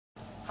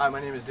Hi, my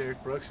name is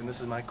Derek Brooks, and this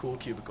is my Cool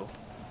Cubicle.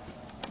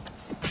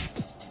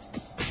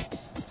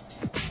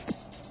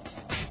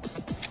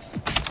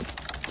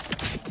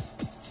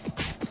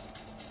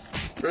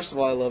 First of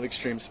all, I love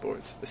extreme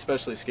sports,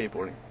 especially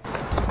skateboarding.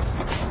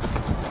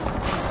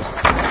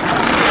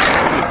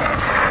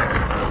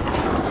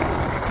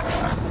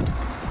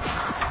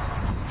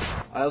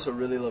 I also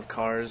really love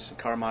cars,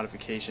 car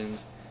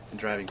modifications, and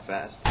driving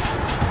fast.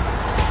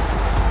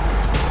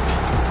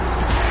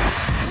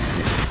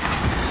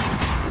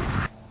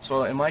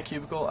 So in my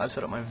cubicle, I've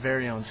set up my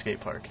very own skate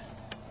park.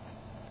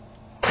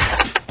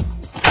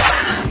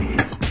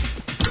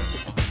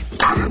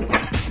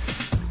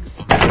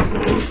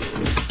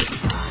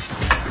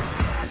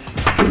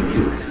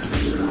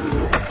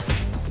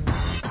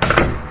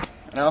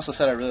 And I also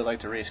said I really like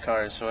to race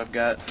cars, so I've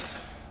got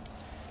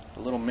a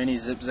little mini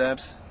Zip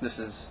Zaps. This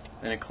is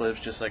an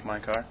Eclipse, just like my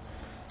car.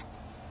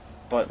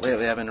 But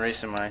lately I've been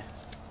racing my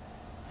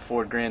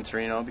Ford Gran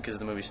Torino because of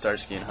the movie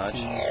Starsky and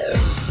Hutch.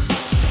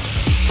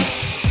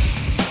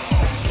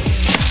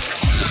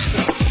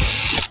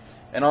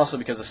 And also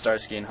because of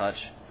Starsky and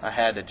Hutch, I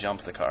had to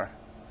jump the car.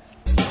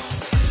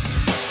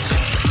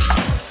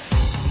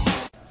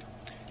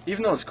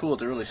 Even though it's cool,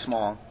 they're really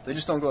small. They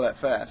just don't go that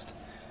fast.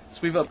 So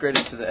we've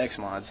upgraded to the X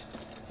mods.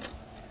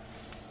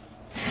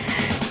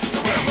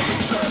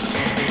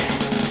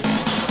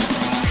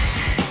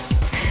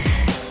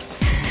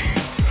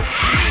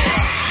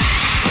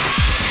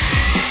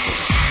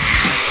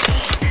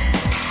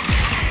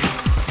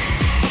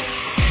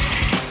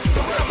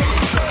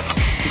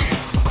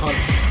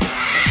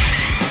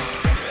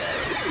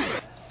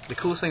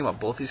 The coolest thing about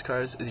both these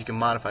cars is you can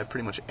modify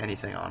pretty much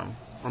anything on them.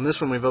 On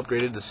this one we've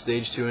upgraded the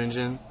Stage 2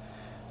 engine.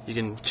 You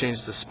can change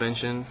the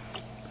suspension.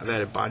 I've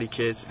added body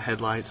kits,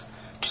 headlights.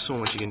 There's so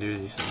much you can do to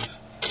these things.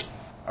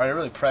 Alright, I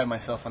really pride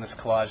myself on this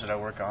collage that I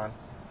work on.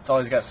 It's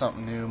always got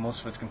something new.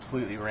 Most of it's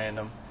completely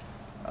random.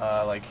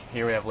 Like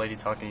here we have Lady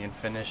talking in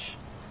Finnish.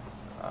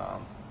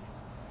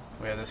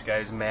 We have this guy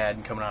who's mad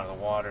and coming out of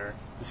the water.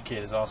 This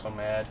kid is also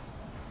mad.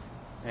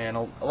 And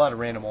a lot of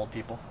random old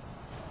people.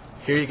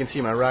 Here you can see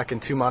my Rockin'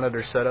 2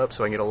 monitor setup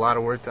so I can get a lot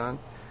of work done,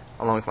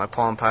 along with my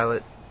Palm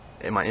Pilot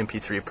and my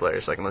MP3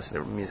 player so I can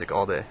listen to music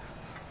all day.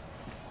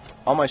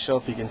 On my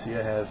shelf you can see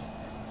I have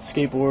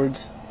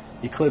skateboards,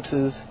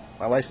 Eclipses,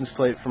 my license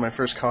plate for my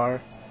first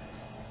car,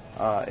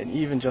 and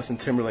even Justin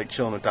Timberlake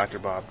chilling with Dr.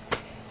 Bob.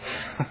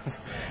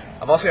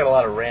 I've also got a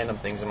lot of random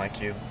things in my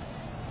cube,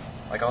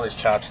 like all these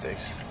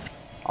chopsticks.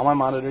 On my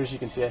monitors you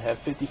can see I have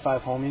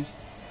 55 homies.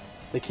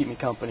 They keep me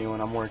company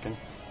when I'm working.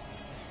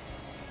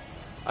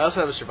 I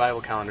also have a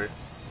survival calendar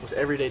with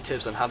everyday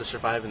tips on how to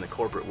survive in the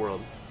corporate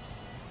world.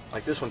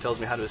 Like this one tells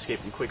me how to escape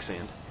from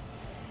quicksand.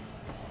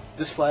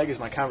 This flag is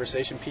my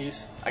conversation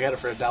piece. I got it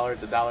for $1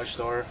 at the dollar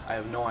store. I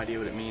have no idea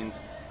what it means,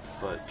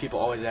 but people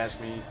always ask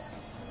me,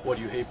 what,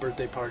 do you hate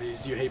birthday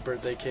parties? Do you hate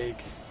birthday cake?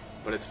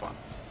 But it's fun.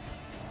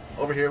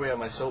 Over here we have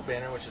my soap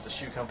banner, which is a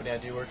shoe company I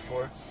do work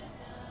for,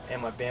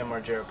 and my Bam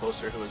Margera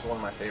poster, who is one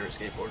of my favorite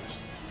skateboarders.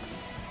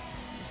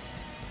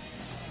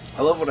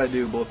 I love what I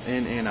do both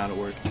in and out of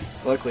work.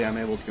 Luckily I'm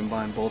able to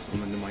combine both of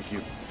them into my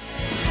cube.